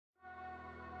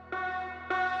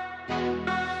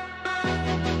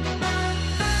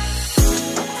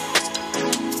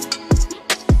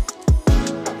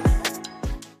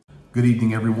Good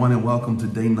evening, everyone, and welcome to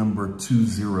day number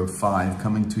 205,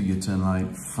 coming to you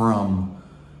tonight from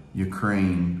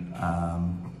Ukraine.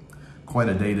 Quite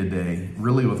a day today,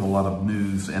 really with a lot of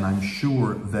news, and I'm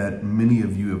sure that many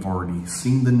of you have already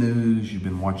seen the news. You've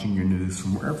been watching your news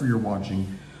from wherever you're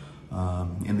watching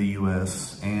in the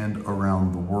U.S. and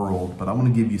around the world, but I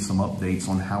want to give you some updates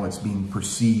on how it's being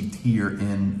perceived here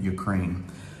in Ukraine.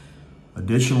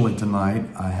 Additionally, tonight,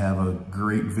 I have a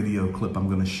great video clip I'm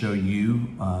going to show you,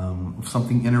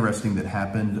 something interesting that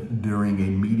happened during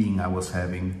a meeting I was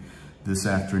having this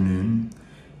afternoon.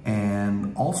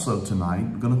 And also tonight,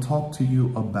 I'm going to talk to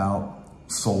you about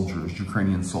soldiers,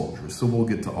 Ukrainian soldiers. So we'll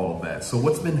get to all of that. So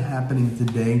what's been happening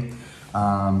today?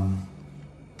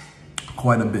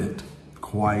 Quite a bit.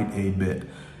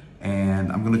 And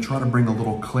I'm going to try to bring a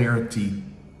little clarity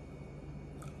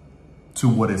to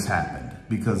what has happened,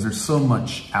 because there's so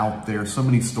much out there, so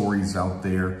many stories out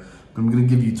there. I'm going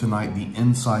to give you tonight the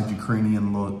inside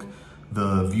Ukrainian look,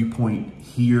 the viewpoint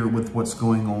here with what's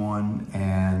going on,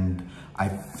 and I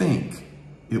think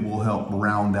it will help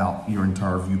round out your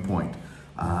entire viewpoint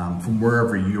from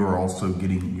wherever you are also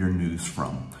getting your news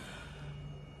from.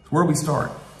 Where do we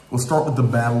start? We'll start with the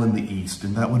battle in the east,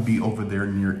 and that would be over there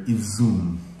near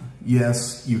Izum.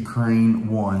 Yes, Ukraine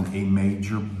won a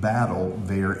major battle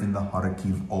there in the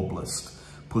Kharkiv Oblast,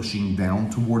 pushing down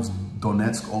towards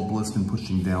Donetsk Oblast and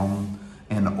pushing down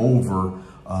and over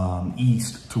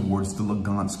east towards the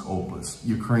Lugansk Oblast.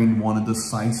 Ukraine won a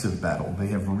decisive battle. They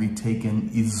have retaken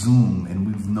Izum, and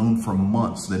we've known for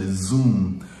months that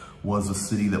Izum was a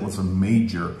city that was a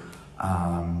major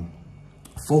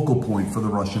focal point for the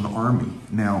Russian army.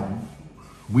 Now,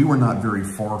 we were not very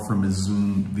far from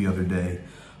Izum the other day.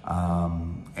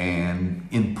 And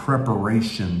in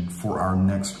preparation for our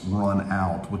next run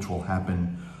out, which will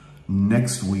happen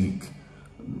next week,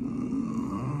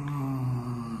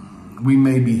 we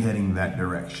may be heading that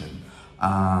direction.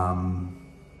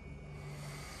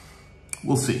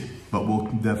 We'll see, but we'll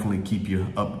definitely keep you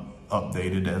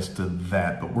updated as to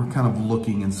that. But we're kind of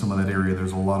looking in some of that area.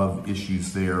 There's a lot of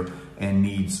issues there and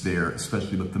needs there,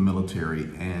 especially with the military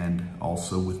and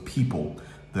also with people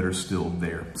that are still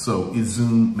there. So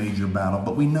Izum, major battle,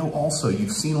 but we know also,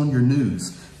 you've seen on your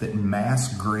news that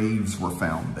mass graves were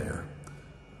found there,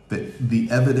 that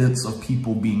the evidence of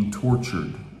people being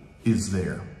tortured is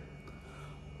there.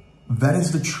 That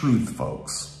is the truth,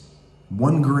 folks.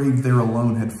 One grave there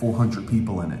alone had 400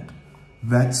 people in it.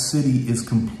 That city is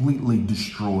completely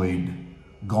destroyed,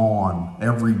 gone,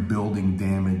 every building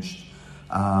damaged,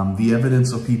 the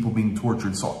evidence of people being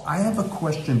tortured. So I have a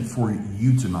question for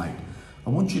you tonight. I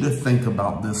want you to think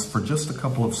about this for just a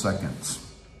couple of seconds.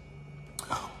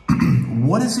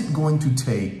 What is it going to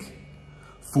take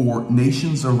for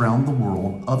nations around the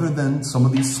world, other than some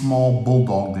of these small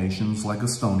bulldog nations like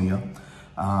Estonia,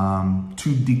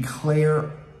 to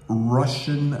declare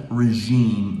Russian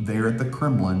regime there at the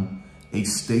Kremlin a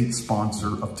state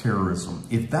sponsor of terrorism?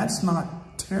 If that's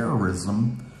not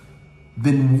terrorism,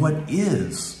 then what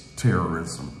is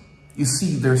terrorism? You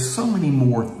see, there's so many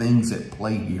more things at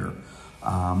play here.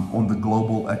 On the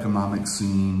global economic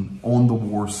scene, on the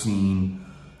war scene.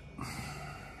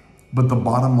 But the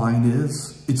bottom line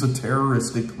is, it's a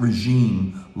terroristic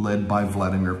regime led by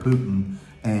Vladimir Putin,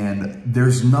 and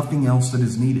there's nothing else that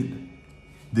is needed.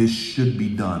 This should be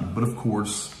done. But of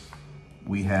course,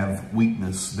 we have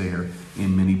weakness there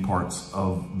in many parts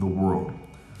of the world.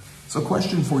 So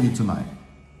question for you tonight.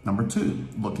 Number two,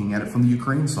 looking at it from the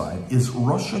Ukraine side, is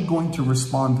Russia going to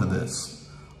respond to this?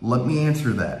 Let me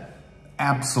answer that.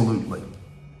 Absolutely.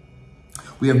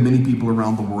 We have many people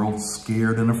around the world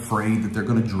scared and afraid that they're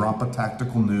going to drop a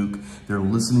tactical nuke. They're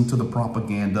listening to the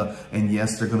propaganda, and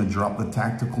yes, they're going to drop the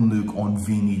tactical nuke on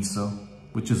Vinnytsia,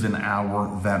 which is an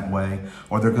hour that way,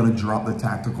 or they're going to drop the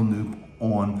tactical nuke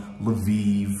on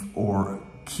Lviv or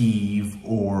Kyiv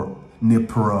or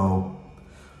Dnipro.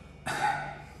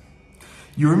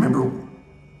 You remember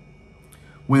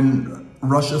when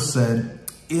Russia said,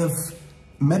 if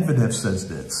Medvedev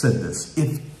said this,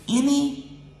 if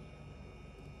any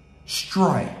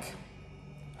strike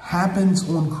happens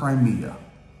on Crimea,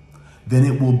 then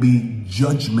it will be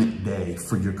Judgment Day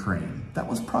for Ukraine. That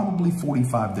was probably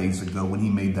 45 days ago when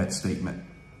he made that statement.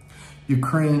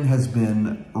 Ukraine has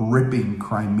been ripping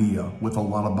Crimea with a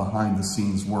lot of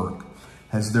behind-the-scenes work.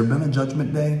 Has there been a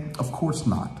Judgment Day? Of course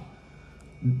not.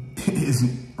 Is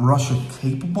Russia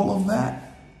capable of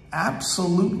that?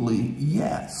 Absolutely,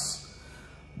 yes.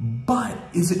 But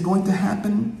is it going to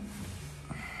happen?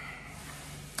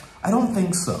 I don't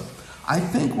think so. I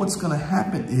think what's going to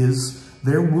happen is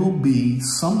there will be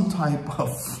some type of,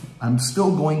 I'm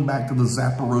still going back to the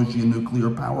Zaporozhye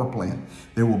nuclear power plant.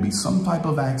 There will be some type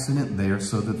of accident there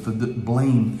so that the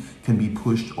blame can be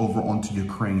pushed over onto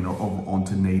Ukraine or over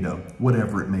onto NATO,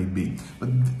 whatever it may be. But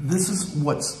this is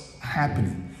what's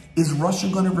happening. Is Russia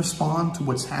going to respond to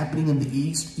what's happening in the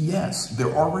East? Yes,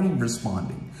 they're already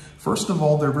responding. First of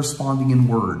all, they're responding in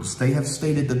words. They have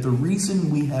stated that the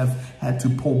reason we have had to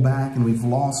pull back and we've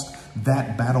lost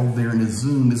that battle there in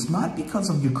Izum is not because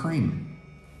of Ukraine.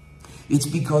 It's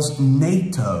because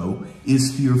NATO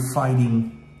is here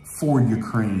fighting for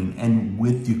Ukraine and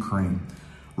with Ukraine.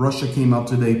 Russia came out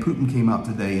today, Putin came out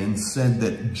today and said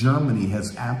that Germany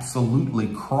has absolutely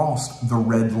crossed the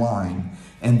red line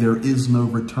and there is no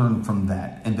return from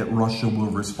that, and that Russia will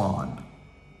respond.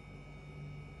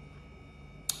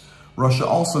 Russia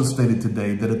also stated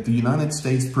today that if the United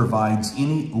States provides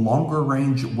any longer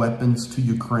range weapons to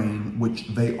Ukraine, which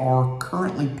they are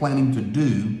currently planning to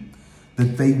do,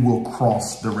 that they will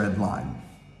cross the red line.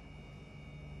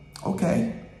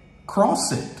 Okay,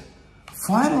 cross it.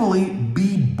 Finally,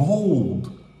 be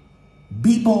bold.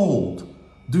 Be bold.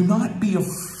 Do not be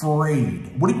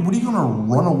afraid. What are you going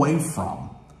to run away from?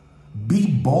 Be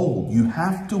bold. You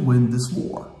have to win this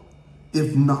war.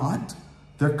 If not,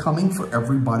 they're coming for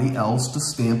everybody else to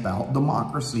stamp out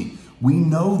democracy. We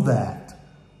know that.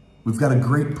 We've got a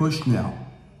great push now.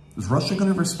 Is Russia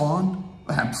going to respond?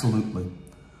 Absolutely.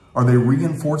 Are they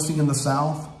reinforcing in the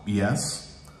South?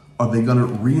 Yes. Are they going to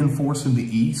reinforce in the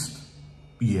East?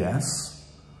 Yes.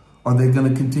 Are they going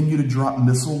to continue to drop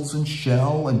missiles and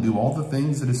shell and do all the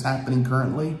things that is happening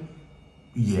currently?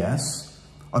 Yes.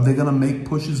 Are they going to make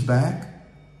pushes back?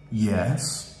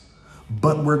 Yes.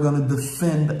 But we're going to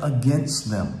defend against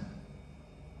them.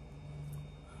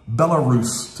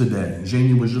 Belarus today,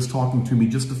 Jamie was just talking to me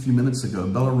just a few minutes ago.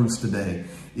 Belarus today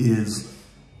is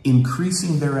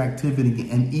increasing their activity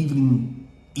and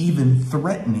even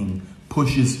threatening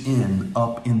pushes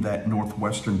up in that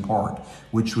northwestern part,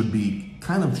 which would be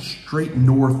kind of straight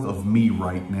north of me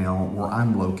right now where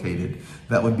I'm located.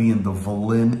 That would be in the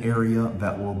Volyn area.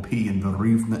 That will be in the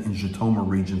Rivne and Zhytomyr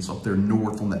regions up there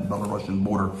north on that Belarusian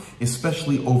border,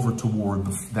 especially over toward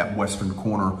that western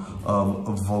corner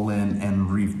of Volyn and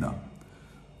Rivne.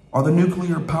 Are the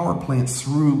nuclear power plants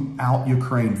throughout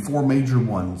Ukraine, 4 major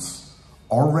ones,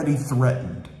 already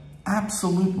threatened?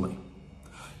 Absolutely.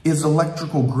 Is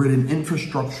electrical grid and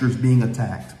infrastructures being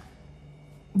attacked?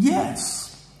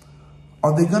 Yes.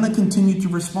 Are they going to continue to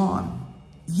respond?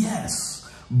 Yes.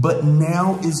 But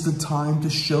now is the time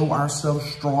to show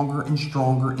ourselves stronger and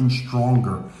stronger and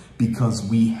stronger because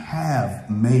we have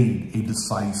made a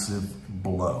decisive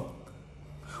blow.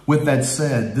 With that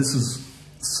said, this is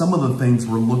some of the things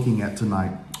we're looking at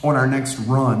tonight. On our next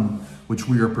run, which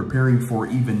we are preparing for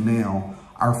even now,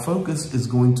 our focus is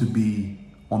going to be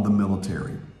on the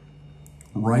military.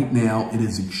 Right now, it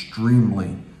is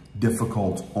extremely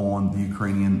difficult on the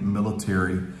Ukrainian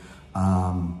military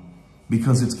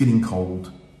because it's getting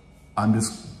cold.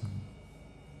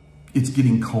 It's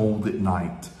getting cold at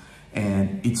night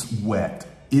and it's wet.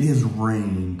 It has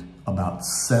rained about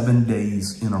 7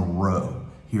 days in a row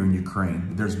here in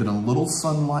Ukraine. There's been a little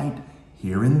sunlight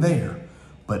here and there,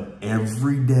 but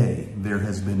every day there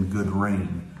has been good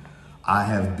rain. I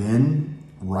have been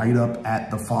right up at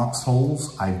the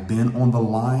foxholes. I've been on the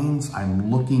lines.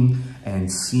 I'm looking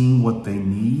and seeing what they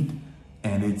need,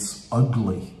 and it's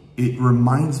ugly. It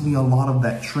reminds me a lot of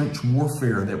that trench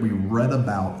warfare that we read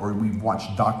about or we've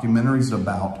watched documentaries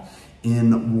about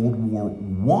in World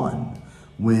War I,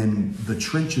 when the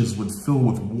trenches would fill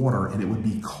with water and it would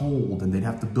be cold and they'd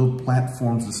have to build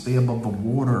platforms to stay above the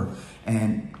water.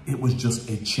 And it was just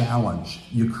a challenge.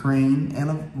 Ukraine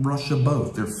and Russia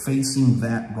both, they're facing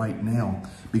that right now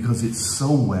because it's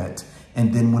so wet.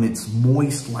 And then when it's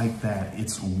moist like that,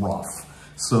 it's rough.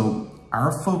 So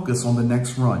our focus on the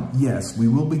next run, yes, we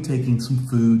will be taking some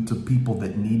food to people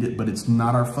that need it, but it's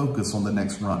not our focus on the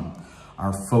next run.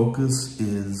 Our focus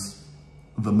is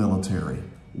the military,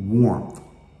 warmth,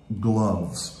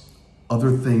 gloves,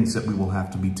 other things that we will have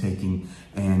to be taking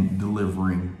and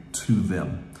delivering to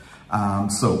them.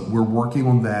 So we're working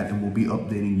on that and we'll be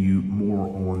updating you more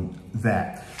on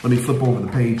that. Let me flip over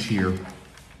the page here.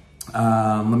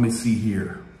 Let me see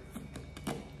here.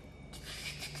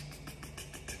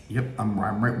 Yep, I'm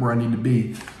right where I need to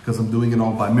be because I'm doing it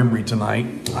all by memory tonight.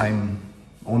 I'm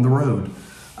on the road.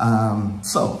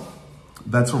 So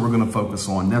that's what we're going to focus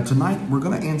on. Now tonight, we're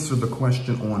going to answer the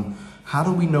question on how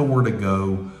do we know where to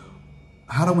go?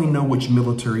 How do we know which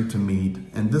military to meet?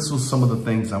 And this was some of the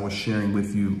things I was sharing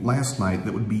with you last night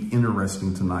that would be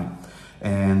interesting tonight.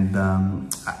 And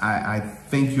I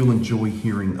think you'll enjoy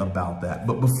hearing about that.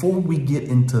 But before we get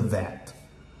into that,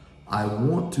 I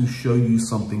want to show you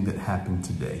something that happened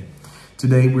today.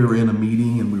 Today we were in a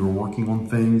meeting and we were working on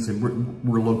things, and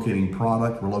we're locating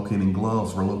product, we're locating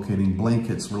gloves, we're locating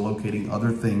blankets, we're locating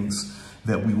other things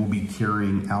that we will be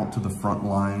carrying out to the front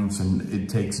lines, and it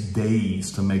takes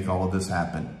days to make all of this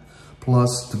happen.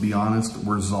 Plus, to be honest,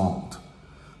 we're zonked.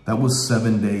 That was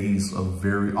 7 days of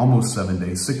almost 7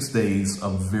 days, 6 days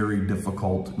of very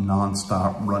difficult,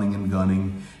 nonstop running and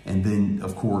gunning. And then,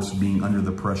 of course, being under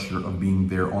the pressure of being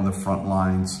there on the front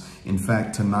lines. In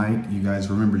fact, tonight, you guys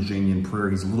remember Jamie and Prayer,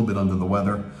 he's a little bit under the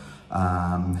weather,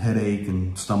 headache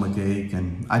and stomach ache.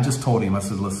 And I just told him, I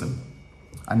said, listen,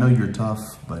 I know you're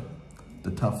tough, but the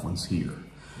tough one's here.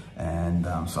 And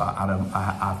so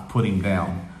I've put him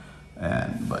down.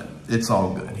 But it's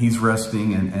all good. He's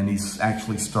resting and he's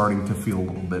actually starting to feel a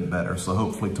little bit better. So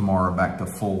hopefully tomorrow back to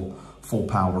full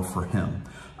power for him.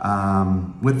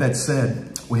 With that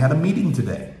said, we had a meeting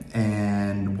today.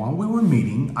 And while we were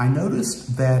meeting, I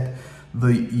noticed that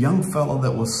the young fellow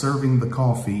that was serving the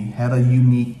coffee had a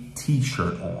unique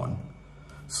t-shirt on.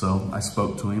 So I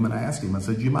spoke to him and I asked him, I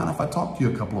said, do you mind if I talk to you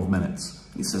a couple of minutes?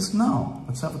 He says, no,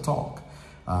 let's have a talk.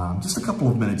 Just a couple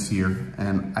of minutes here,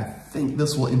 and I think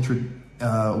this will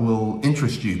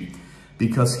interest you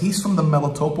because he's from the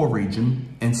Melitopol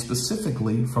region and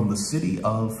specifically from the city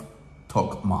of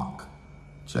Tokmak.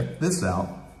 Check this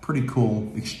out. Pretty cool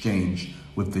exchange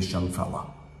with this young fella.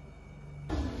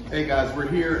 Hey guys, we're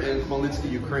here in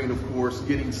Khmelnytskyi, Ukraine, of course,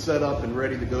 getting set up and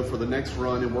ready to go for the next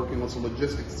run and working on some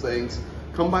logistics things.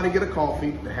 Come by to get a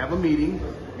coffee, to have a meeting,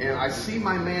 and I see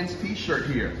my man's t-shirt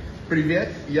here. Привет,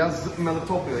 я з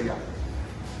Melitopol.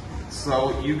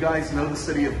 So you guys know the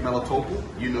city of Melitopol,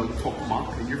 you know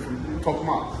Tokmak, and you're from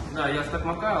Tokmak. Да, я з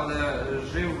Токмака, але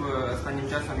жив останнім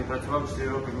часом і працював 4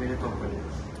 роки в Мелітополі.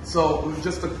 So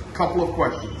just a couple of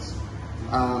questions.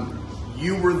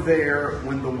 You were there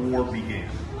when the war began.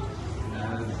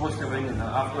 Після війни,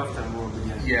 after war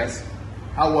began. Yes.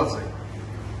 How was it?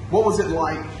 What was it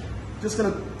like, just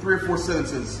in 3 or 4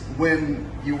 sentences, when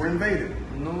you were invaded?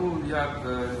 Ну, як,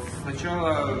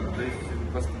 спочатку,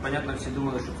 понятно, всі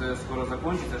думали, що це скоро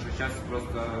закінчиться, що зараз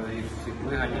просто їх всіх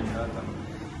виганять, да, там,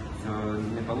 все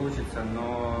не получится, но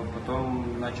потом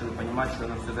начали понимать, что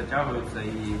оно все затягивается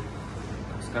и,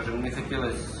 скажем, не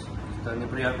хотелось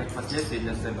неприятных последствий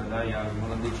для себя, да, я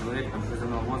молодой человек, там,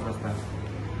 призывного возраста,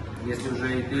 если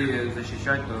уже идти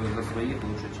защищать, то за своих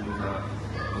лучше, чем за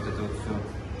вот это вот все.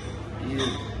 И,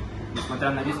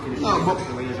 несмотря на риски,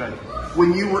 решили выезжать.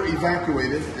 When you were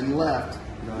evacuated and left,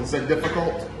 was that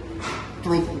difficult?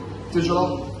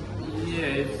 Тяжело?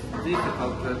 Yeah, it's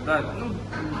difficult. Да, ну,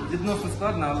 відносно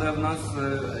складно, але в нас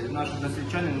наш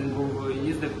односельчанин був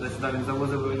їздив туди-сюди, він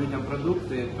завозив людям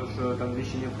продукти, то що там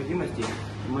вещи необхідності.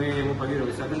 Ми йому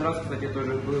повірили. Один раз, кстати, теж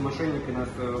були мошенники, нас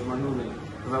обманули,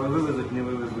 сказали вивезуть, не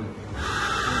вивезли.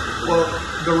 Well,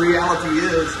 the reality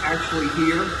is actually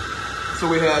here. So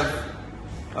we have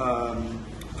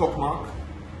Tokmak.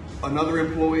 Another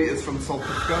employee is from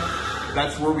Saltivka.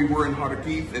 That's where we were in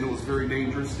Kharkiv, and it was very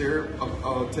dangerous there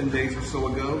 10 days or so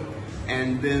ago.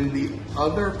 And then the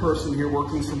other person here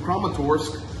working is from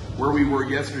Kramatorsk, where we were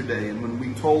yesterday. And when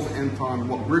we told Anton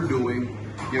what we're doing,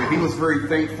 you know, he was very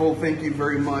thankful. Thank you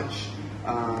very much.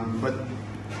 But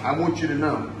I want you to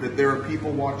know that there are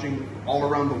people watching all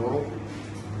around the world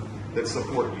that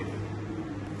support you.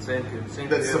 Thank you.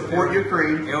 That support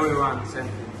Ukraine. Everyone, thank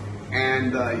you.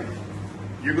 And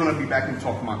you're going to be back in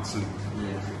Tokmak soon.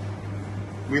 Yes.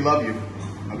 We love you.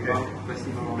 Okay.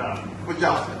 Good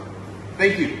job.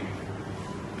 Thank you.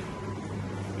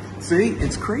 See,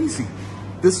 it's crazy.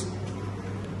 This,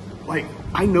 like,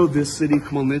 I know this city,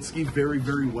 Khmelnytskyi, very,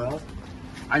 very well.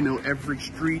 I know every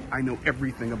street. I know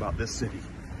everything about this city.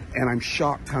 And I'm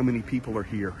shocked how many people are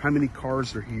here, how many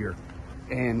cars are here.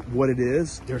 And what it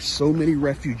is, there's so many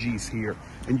refugees here.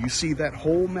 And you see that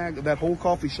whole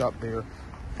coffee shop there,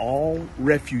 all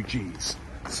refugees.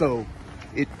 So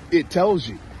it tells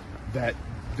you that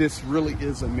this really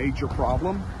is a major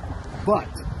problem, but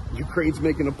Ukraine's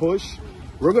making a push.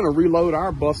 We're going to reload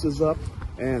our buses up,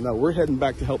 and we're heading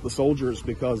back to help the soldiers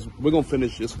because we're going to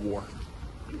finish this war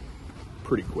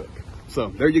pretty quick. So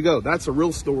there you go. That's a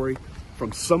real story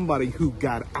from somebody who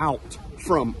got out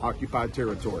from occupied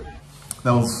territory.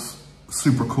 That was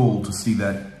super cool to see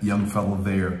that young fellow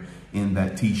there in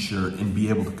that t-shirt and be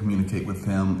able to communicate with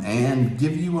him and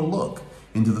give you a look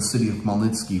into the city of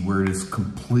Khmelnytskyi, where it is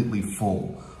completely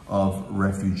full of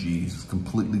refugees,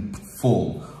 completely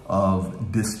full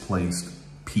of displaced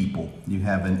people. You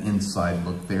have an inside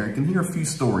look there. I can hear a few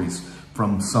stories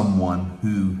from someone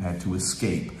who had to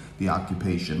escape the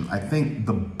occupation. I think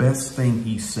the best thing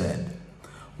he said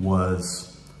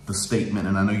was the statement,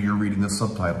 and I know you're reading the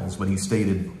subtitles, but he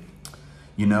stated,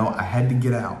 you know, I had to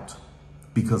get out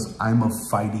because I'm of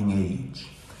fighting age.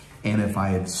 And if I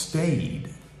had stayed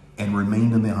and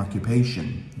remained in the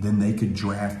occupation, then they could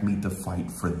draft me to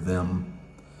fight for them.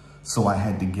 So I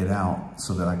had to get out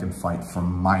so that I could fight for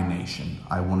my nation.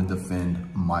 I want to defend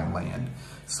my land.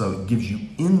 So it gives you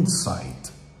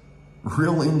insight,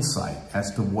 real insight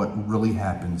as to what really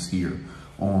happens here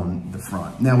on the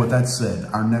front. Now, with that said,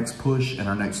 our next push and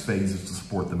our next phase is to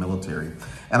support the military.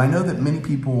 And I know that many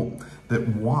people that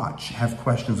watch have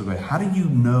questions about how do you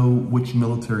know which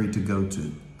military to go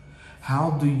to?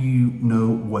 How do you know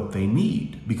what they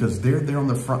need? Because they're there on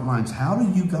the front lines. How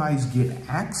do you guys get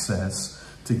access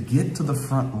to get to the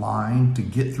front line, to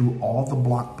get through all the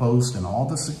block posts and all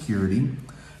the security?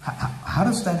 How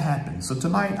does that happen? So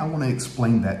tonight, I want to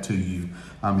explain that to you.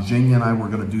 Zhenya and I were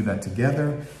going to do that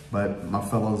together, but my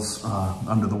fellow's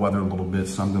under the weather a little bit,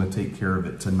 so I'm going to take care of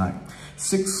it tonight.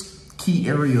 6 key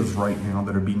areas right now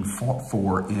that are being fought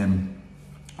for in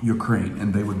Ukraine,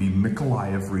 and they would be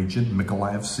Mykolaiv region,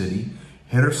 Mykolaiv city,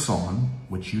 Kherson,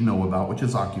 which you know about, which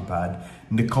is occupied,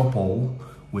 Nikopol,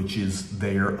 which is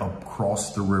there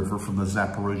across the river from the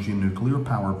Zaporozhye nuclear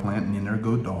power plant in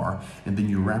Energodar, and then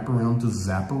you wrap around to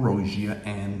Zaporozhye,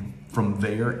 and from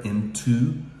there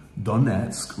into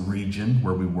Donetsk region,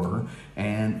 where we were,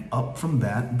 and up from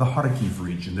that, the Kharkiv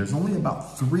region. There's only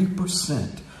about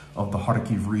 3% of the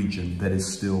Kharkiv region that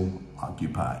is still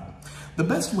occupied. The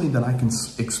best way that I can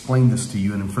explain this to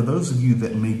you, and for those of you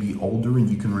that may be older and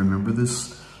you can remember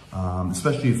this,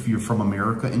 especially if you're from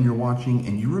America and you're watching,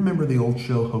 and you remember the old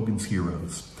show Hogan's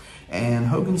Heroes. And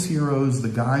Hogan's Heroes, the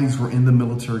guys were in the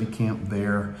military camp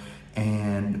there,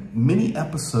 and many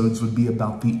episodes would be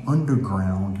about the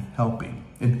underground helping.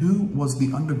 And who was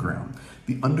the underground?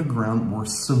 The underground were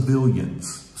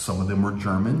civilians. Some of them were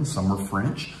German, some were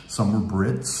French, some were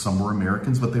Brits, some were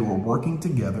Americans, but they were working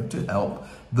together to help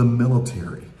the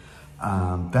military.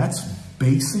 That's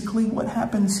basically what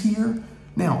happens here.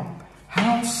 Now,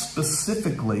 how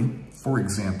specifically, for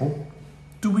example,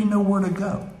 do we know where to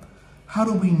go? How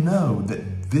do we know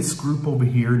that this group over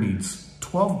here needs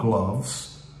 12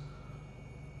 gloves,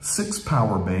 6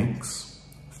 power banks,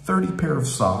 30 pair of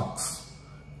socks,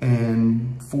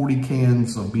 and 40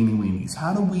 cans of Beanie Weenies?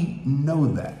 How do we know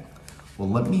that? Well,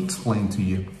 let me explain to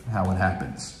you how it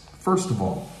happens. First of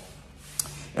all,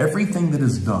 everything that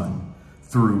is done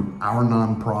through our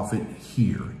nonprofit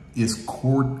here is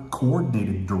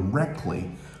coordinated directly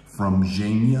from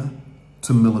Zhenya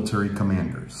to military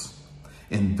commanders.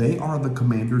 And they are the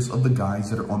commanders of the guys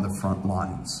that are on the front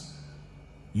lines.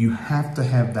 You have to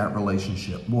have that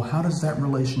relationship. Well, how does that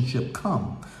relationship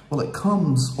come? Well, it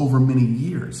comes over many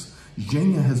years.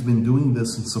 Zhenya has been doing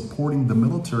this and supporting the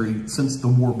military since the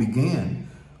war began,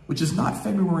 which is not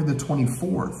February the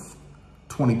 24th,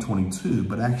 2022,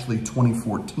 but actually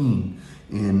 2014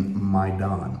 in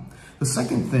Maidan. The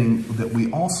second thing that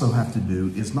we also have to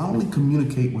do is not only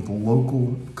communicate with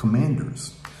local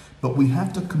commanders, but we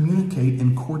have to communicate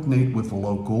and coordinate with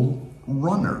local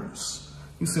runners.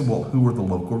 You say, well, who are the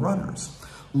local runners?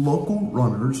 Local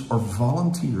runners are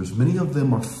volunteers. Many of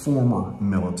them are former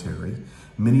military.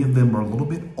 Many of them are a little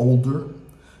bit older,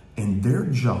 and their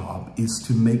job is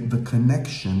to make the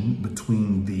connection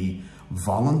between the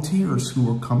volunteers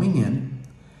who are coming in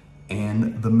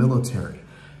and the military.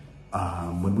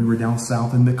 When we were down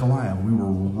south in Mykolaiv, we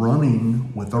were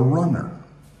running with a runner.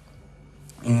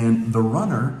 And the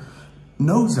runner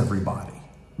knows everybody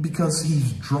because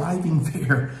he's driving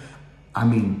there. I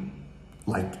mean,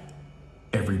 like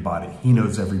everybody. He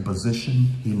knows every position.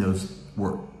 He knows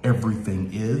where everything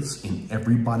is, and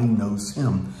everybody knows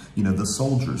him, you know, the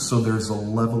soldiers. So there's a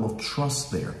level of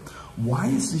trust there. Why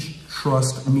is this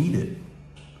trust needed?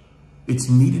 It's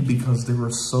needed because there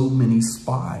are so many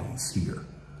spies here.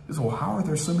 So how are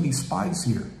there so many spies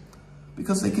here?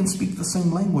 Because they can speak the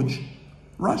same language,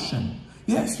 Russian.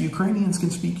 Yes, Ukrainians can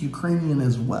speak Ukrainian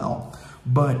as well,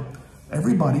 but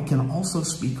everybody can also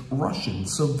speak Russian.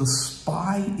 So the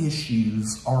spy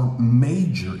issues are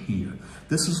major here.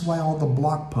 This is why all the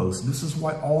block posts, this is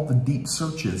why all the deep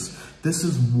searches, this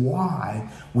is why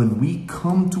when we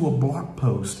come to a block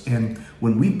post and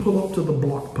when we pull up to the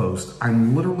block post,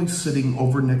 I'm literally sitting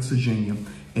over next to Zhenya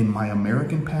and my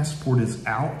American passport is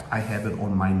out. I have it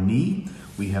on my knee.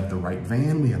 We have the right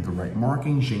van, we have the right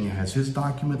marking. Zhenya has his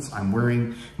documents. I'm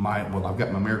wearing my, well, I've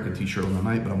got my American t-shirt on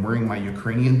tonight, but I'm wearing my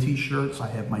Ukrainian t-shirts. I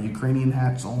have my Ukrainian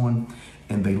hats on,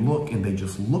 and they look and they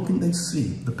just look and they see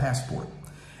the passport.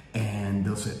 And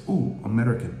they'll say, ooh,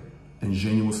 American. And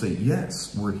Zhenya will say,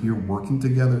 yes, we're here working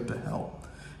together to help.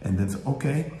 And then,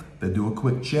 okay, they do a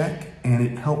quick check and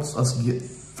it helps us get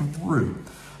through.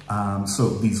 So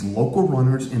these local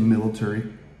runners and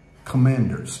military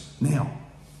commanders. Now,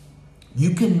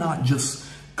 you cannot just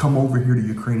come over here to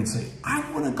Ukraine and say, I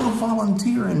want to go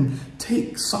volunteer and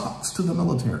take socks to the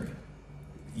military.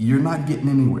 You're not getting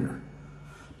anywhere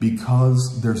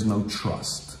because there's no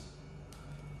trust.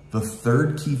 The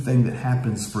third key thing that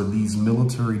happens for these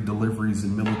military deliveries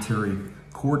and military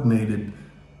coordinated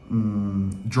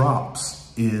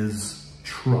drops is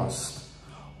trust.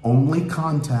 Only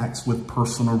contacts with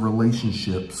personal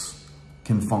relationships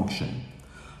can function.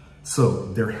 So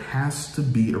there has to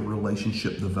be a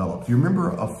relationship developed. You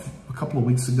remember a couple of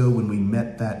weeks ago when we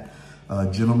met that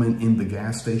gentleman in the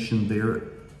gas station there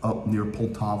up near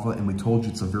Poltava, and we told you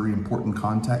it's a very important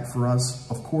contact for us?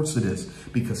 Of course it is,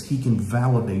 because he can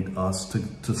validate us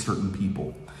to certain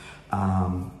people.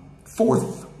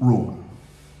 Fourth rule,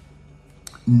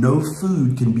 no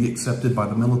food can be accepted by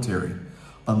the military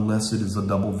unless it is a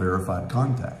double verified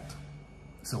contact.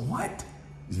 So what?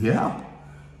 Yeah.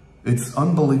 It's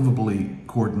unbelievably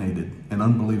coordinated and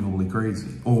unbelievably crazy.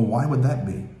 Oh, why would that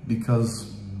be?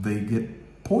 Because they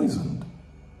get poisoned.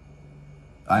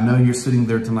 I know you're sitting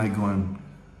there tonight going,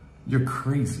 you're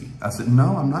crazy. I said,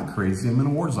 no, I'm not crazy. I'm in a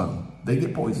war zone. They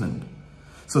get poisoned.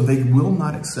 So they will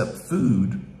not accept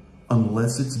food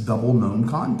unless it's double known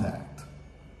contact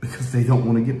because they don't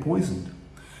want to get poisoned.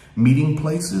 Meeting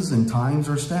places and times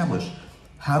are established.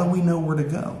 How do we know where to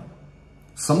go?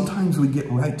 Sometimes we get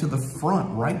right to the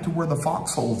front, right to where the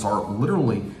foxholes are.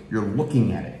 Literally, you're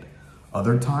looking at it.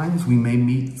 Other times we may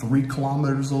meet 3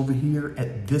 kilometers over here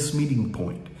at this meeting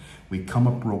point. We come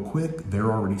up real quick.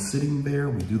 They're already sitting there.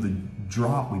 We do the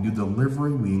drop. We do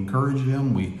delivery. We encourage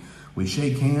them. We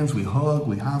shake hands. We hug.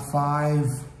 We high five.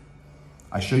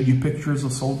 I showed you pictures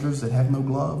of soldiers that have no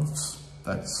gloves.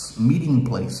 That's meeting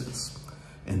places.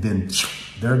 And then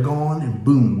they're gone and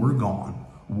boom, we're gone.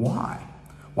 Why?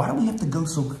 Why do we have to go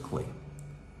so quickly?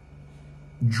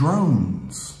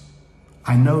 Drones.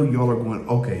 I know y'all are going,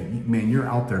 okay, man, you're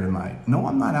out there tonight. No,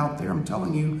 I'm not out there. I'm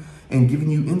telling you and giving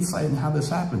you insight in how this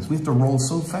happens. We have to roll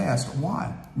so fast.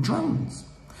 Why? Drones.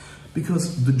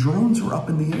 Because the drones are up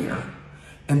in the air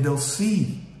and they'll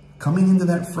see coming into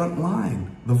that front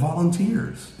line, the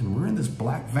volunteers, and we're in this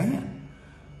black van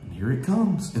and here it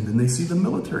comes. And then they see the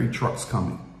military trucks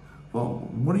coming. Well,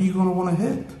 what are you going to want to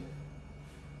hit?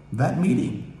 That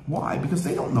meeting. Why? Because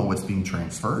they don't know what's being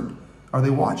transferred. Are they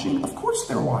watching? Of course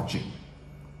they're watching.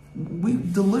 We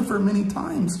deliver many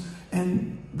times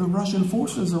and the Russian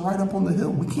forces are right up on the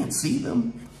hill. We can't see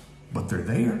them, but they're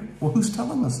there. Well, who's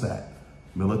telling us that?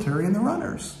 Military and the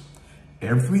runners.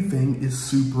 Everything is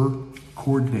super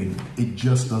coordinated. It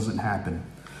just doesn't happen.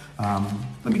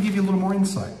 Let me give you a little more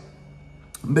insight.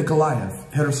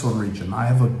 Mykolaiv, Kherson region. I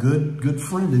have a good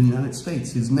friend in the United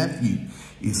States. His nephew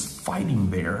is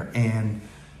fighting there and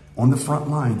on the front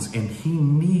lines, and he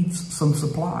needs some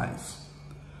supplies.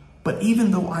 But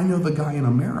even though I know the guy in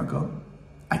America,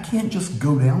 I can't just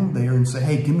go down there and say,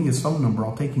 hey, give me his phone number,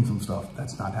 I'll take him some stuff.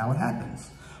 That's not how it happens.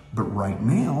 But right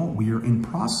now, we are in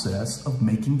process of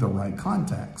making the right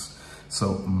contacts.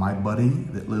 So my buddy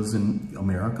that lives in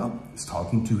America is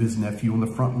talking to his nephew on the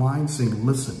front line saying,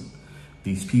 listen,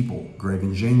 these people, Greg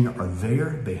and Zhenya, are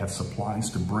there. They have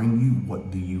supplies to bring you. What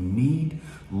do you need?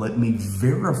 Let me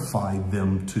verify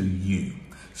them to you.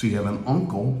 So you have an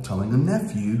uncle telling a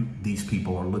nephew, these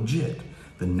people are legit.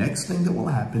 The next thing that will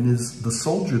happen is the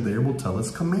soldier there will tell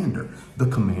his commander. The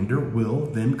commander will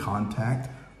then contact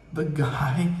the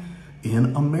guy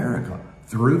in America.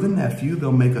 Through the nephew,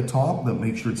 they'll make a talk, they'll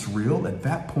make sure it's real. At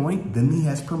that point, then he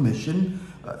has permission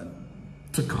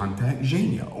to contact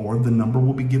Zhenya, or the number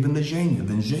will be given to Zhenya.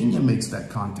 Then Zhenya makes that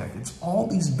contact. It's all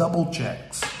these double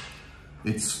checks.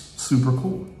 It's super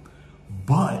cool.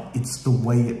 But it's the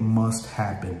way it must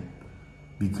happen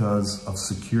because of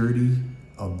security,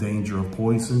 of danger of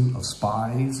poison, of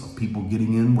spies, of people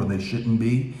getting in where they shouldn't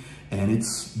be, and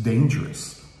it's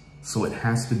dangerous. So it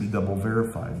has to be double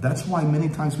verified. That's why many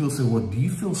times people say, well, do you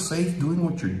feel safe doing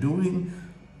what you're doing?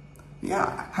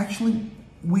 Yeah, actually,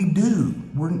 we do.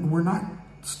 We're not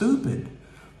stupid.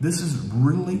 This is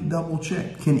really double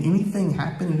checked. Can anything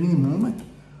happen at any moment?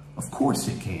 Of course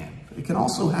it can. It can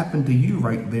also happen to you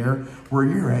right there where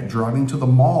you're at, driving to the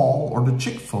mall or to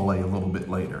Chick-fil-A a little bit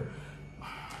later.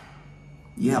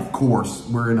 Yeah, of course,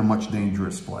 we're in a much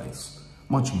dangerous place,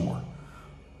 much more.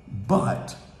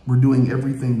 But we're doing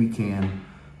everything we can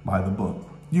by the book.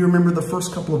 You remember the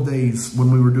first couple of days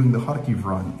when we were doing the Kharkiv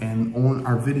run, and on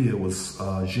our video was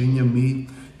Zhenya, me,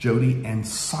 Jody, and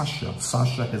Sasha.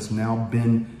 Sasha has now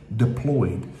been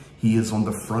deployed. He is on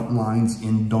the front lines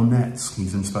in Donetsk.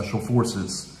 He's in Special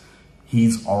Forces.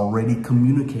 He's already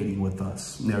communicating with us.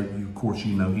 Now, of course,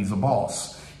 you know he's a boss.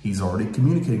 He's already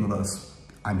communicating with us.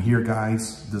 I'm here, guys.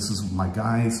 This is my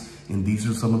guys, and these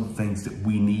are some of the things that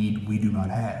we need, we do not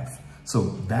have. So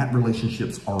that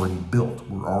relationship's already built.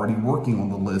 We're already working on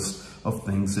the list of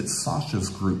things that Sasha's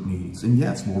group needs. And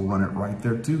yes, we'll run it right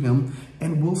there to him,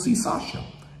 and we'll see Sasha.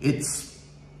 It's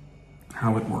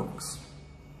how it works.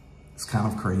 It's kind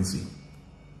of crazy,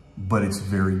 but it's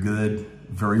very good,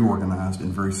 very organized,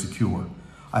 and very secure.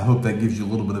 I hope that gives you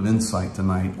a little bit of insight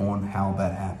tonight on how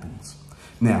that happens.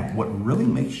 Now, what really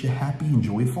makes you happy and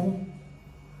joyful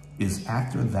is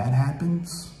after that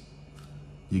happens,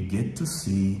 you get to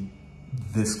see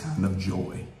this kind of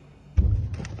joy.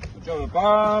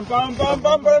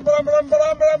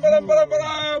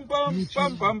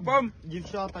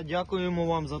 Дівчата, дякуємо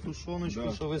вам за тушоночку,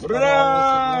 що ви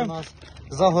старалися для нас,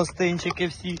 за гостинчики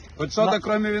всі. Хоть что-то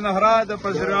кроме винограда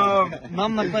пожрем.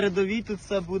 Нам на передовій тут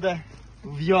все буде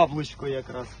в яблучко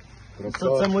якраз.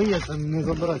 Це моє, це не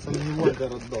забирай, це мені Вольга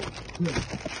роздав.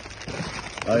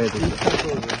 А это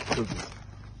что?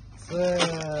 Це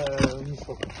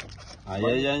місто.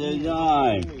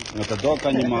 Ай-яй-яй-яй. Это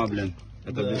дока нема, блин.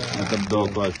 Это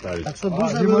доку оставить. Так що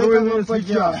дуже велика вам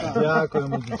подяка.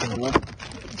 Дякуємо, дівчата.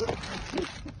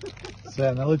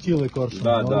 Все, налетіли коршуни,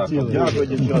 Да, налетіли. дякую,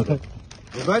 дівчата.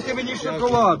 Дайте мені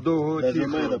шоколад довго Даже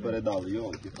очікував. мене передали,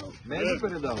 ёлки-палки. Мені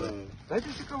передали? Дайте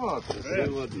шоколад.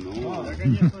 Приводно.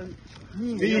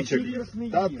 Вічик,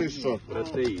 Та ти що?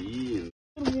 Протеїн.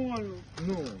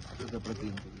 Ну,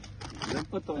 Я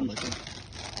потончик.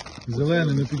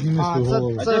 Зелений, не підніми свою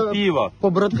голову. це пиво.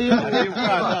 побратим.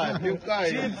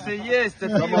 Чипсы есть,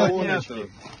 это молочки.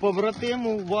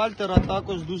 Побратиму Вальтера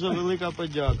також дуже велика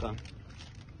подяка.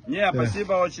 Не,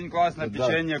 спасибо, очень классное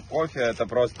печенье, кофе, это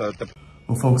просто...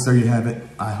 Well, folks, there you have it.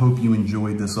 I hope you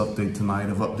enjoyed this update tonight.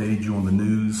 I've updated you on the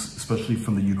news, especially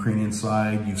from the Ukrainian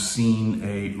side. You've seen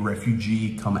a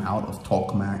refugee come out of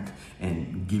Tokmak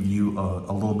and give you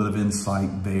a little bit of insight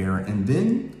there. And then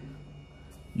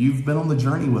you've been on the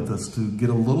journey with us to get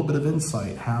a little bit of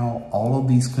insight how all of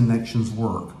these connections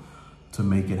work to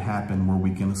make it happen where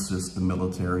we can assist the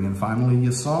military. And finally,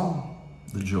 you saw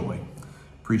the joy.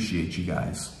 Appreciate you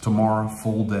guys. Tomorrow,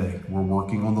 full day. We're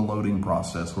working on the loading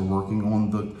process. We're working on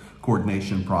the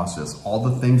coordination process. All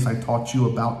the things I taught you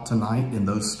about tonight in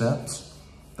those steps,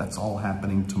 that's all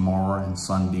happening tomorrow and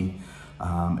Sunday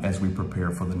as we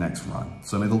prepare for the next run.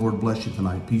 So may the Lord bless you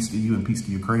tonight. Peace to you and peace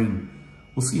to Ukraine.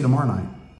 We'll see you tomorrow night.